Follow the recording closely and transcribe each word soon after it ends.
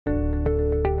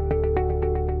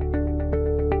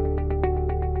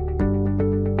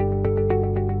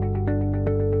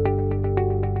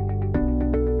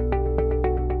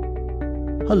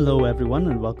Hello everyone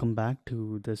and welcome back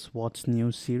to this What's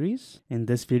New series. In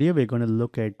this video we're going to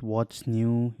look at what's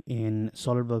new in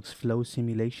SOLIDWORKS Flow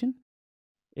Simulation.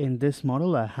 In this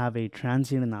model I have a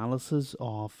transient analysis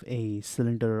of a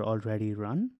cylinder already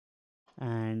run,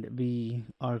 and we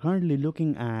are currently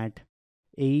looking at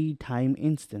a time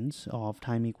instance of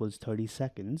time equals 30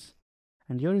 seconds,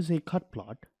 and here is a cut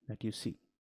plot that you see.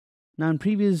 Now in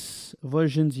previous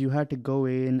versions you had to go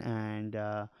in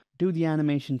and do the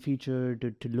animation feature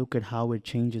to look at how it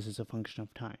changes as a function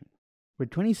of time. With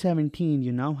 2017,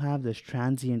 you now have this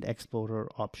Transient Exporter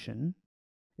option.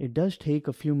 It does take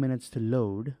a few minutes to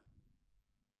load.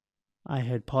 I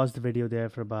had paused the video there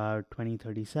for about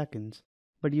 20-30 seconds,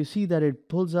 but you see that it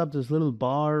pulls up this little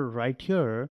bar right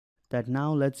here that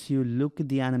now lets you look at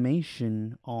the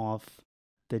animation of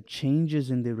the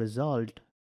changes in the result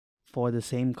for the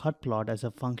same cut plot as a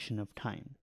function of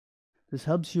time. This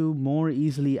helps you more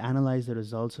easily analyze the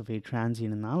results of a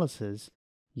transient analysis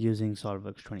using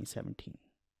SOLIDWORKS 2017.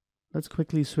 Let's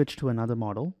quickly switch to another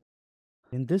model.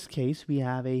 In this case, we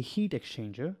have a heat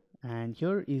exchanger, and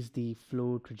here is the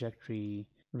flow trajectory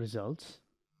results.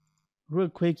 Real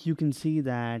quick, you can see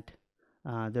that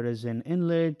there is an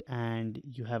inlet and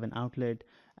you have an outlet,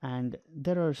 and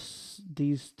there are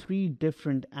these three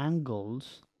different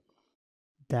angles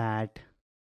that,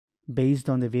 based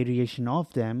on the variation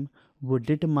of them, would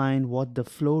determine what the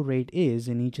flow rate is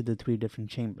in each of the three different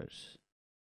chambers.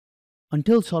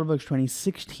 Until SOLIDWORKS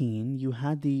 2016, you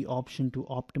had the option to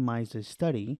optimize the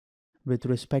study with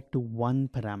respect to one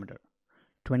parameter.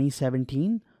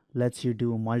 2017 lets you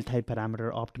do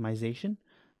multi-parameter optimization,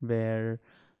 where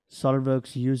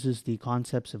SOLIDWORKS uses the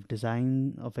concepts of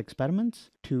design of experiments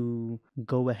to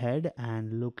go ahead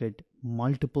and look at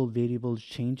multiple variables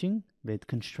changing with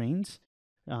constraints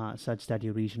such that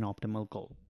you reach an optimal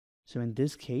goal. So in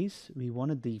this case, we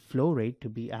wanted the flow rate to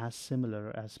be as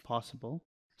similar as possible.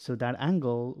 So that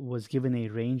angle was given a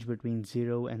range between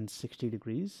 0 and 60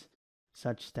 degrees,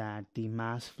 such that the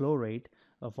mass flow rate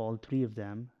of all three of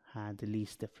them had the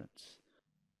least difference.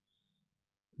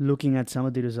 Looking at some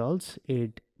of the results,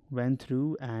 it went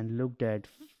through and looked at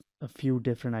a few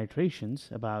different iterations,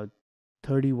 about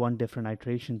 31 different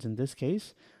iterations in this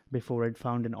case, before it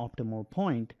found an optimal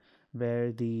point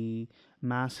where the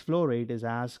mass flow rate is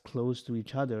as close to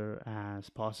each other as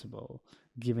possible,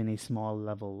 given a small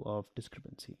level of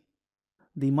discrepancy.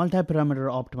 The multi-parameter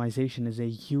optimization is a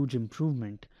huge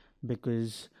improvement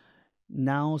because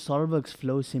now SOLIDWORKS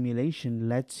Flow Simulation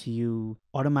lets you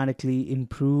automatically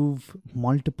improve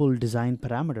multiple design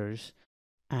parameters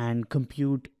and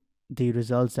compute the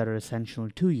results that are essential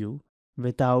to you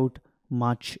without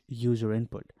much user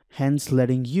input, hence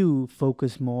letting you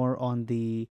focus more on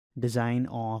the design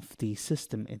of the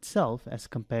system itself as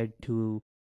compared to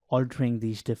altering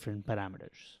these different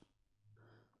parameters.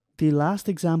 The last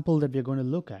example that we're going to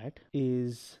look at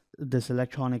is this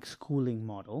electronics cooling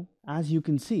model. As you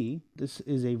can see, this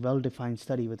is a well-defined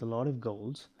study with a lot of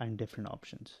goals and different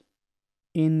options.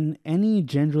 In any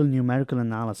general numerical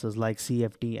analysis like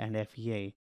CFD and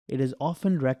FEA, it is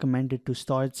often recommended to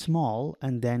start small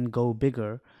and then go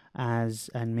bigger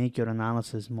and make your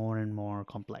analysis more and more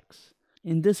complex.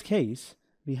 In this case,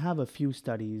 we have a few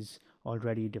studies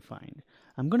already defined.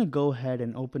 I'm going to go ahead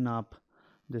and open up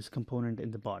this component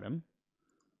in the bottom,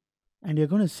 and you're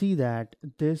going to see that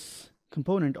this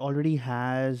component already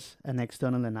has an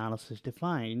external analysis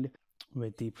defined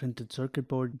with the printed circuit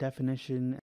board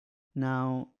definition.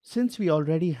 Now, since we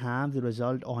already have the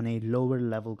result on a lower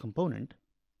level component,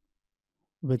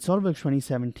 with SOLIDWORKS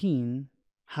 2017,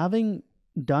 having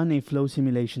done a flow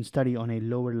simulation study on a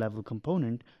lower level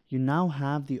component, you now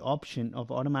have the option of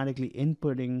automatically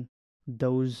inputting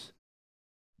those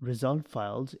result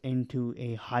files into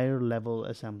a higher level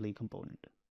assembly component.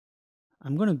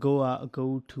 I'm going to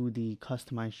go to the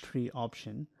customize tree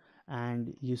option,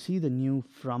 and you see the new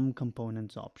from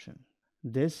components option.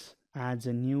 This adds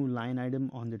a new line item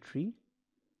on the tree,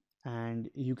 and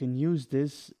you can use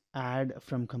this add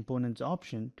from components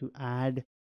option to add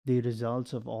the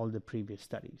results of all the previous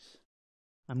studies.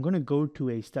 I'm going to go to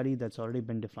a study that's already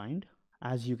been defined.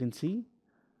 As you can see,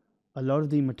 a lot of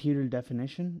the material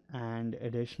definition and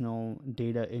additional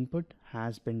data input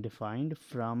has been defined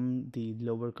from the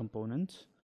lower components.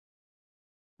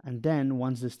 And then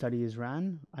once the study is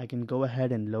ran, I can go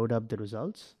ahead and load up the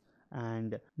results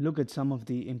and look at some of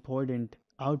the important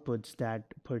outputs that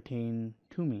pertain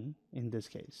to me in this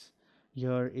case.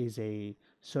 Here is a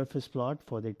surface plot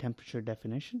for the temperature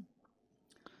definition.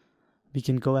 We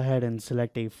can go ahead and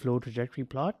select a flow trajectory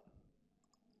plot.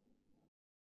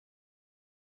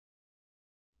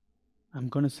 I'm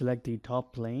going to select the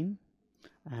top plane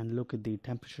and look at the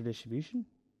temperature distribution.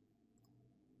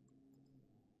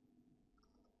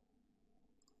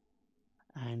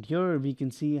 And here we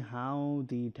can see how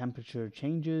the temperature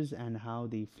changes and how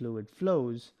the fluid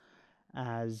flows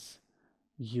as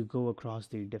you go across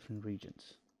the different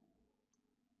regions.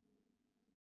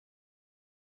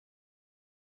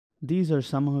 These are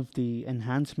some of the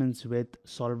enhancements with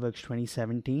SOLIDWORKS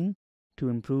 2017 to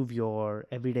improve your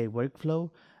everyday workflow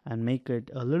and make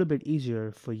it a little bit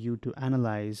easier for you to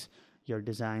analyze your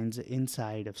designs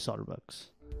inside of SOLIDWORKS.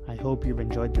 I hope you've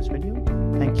enjoyed this video.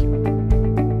 Thank you.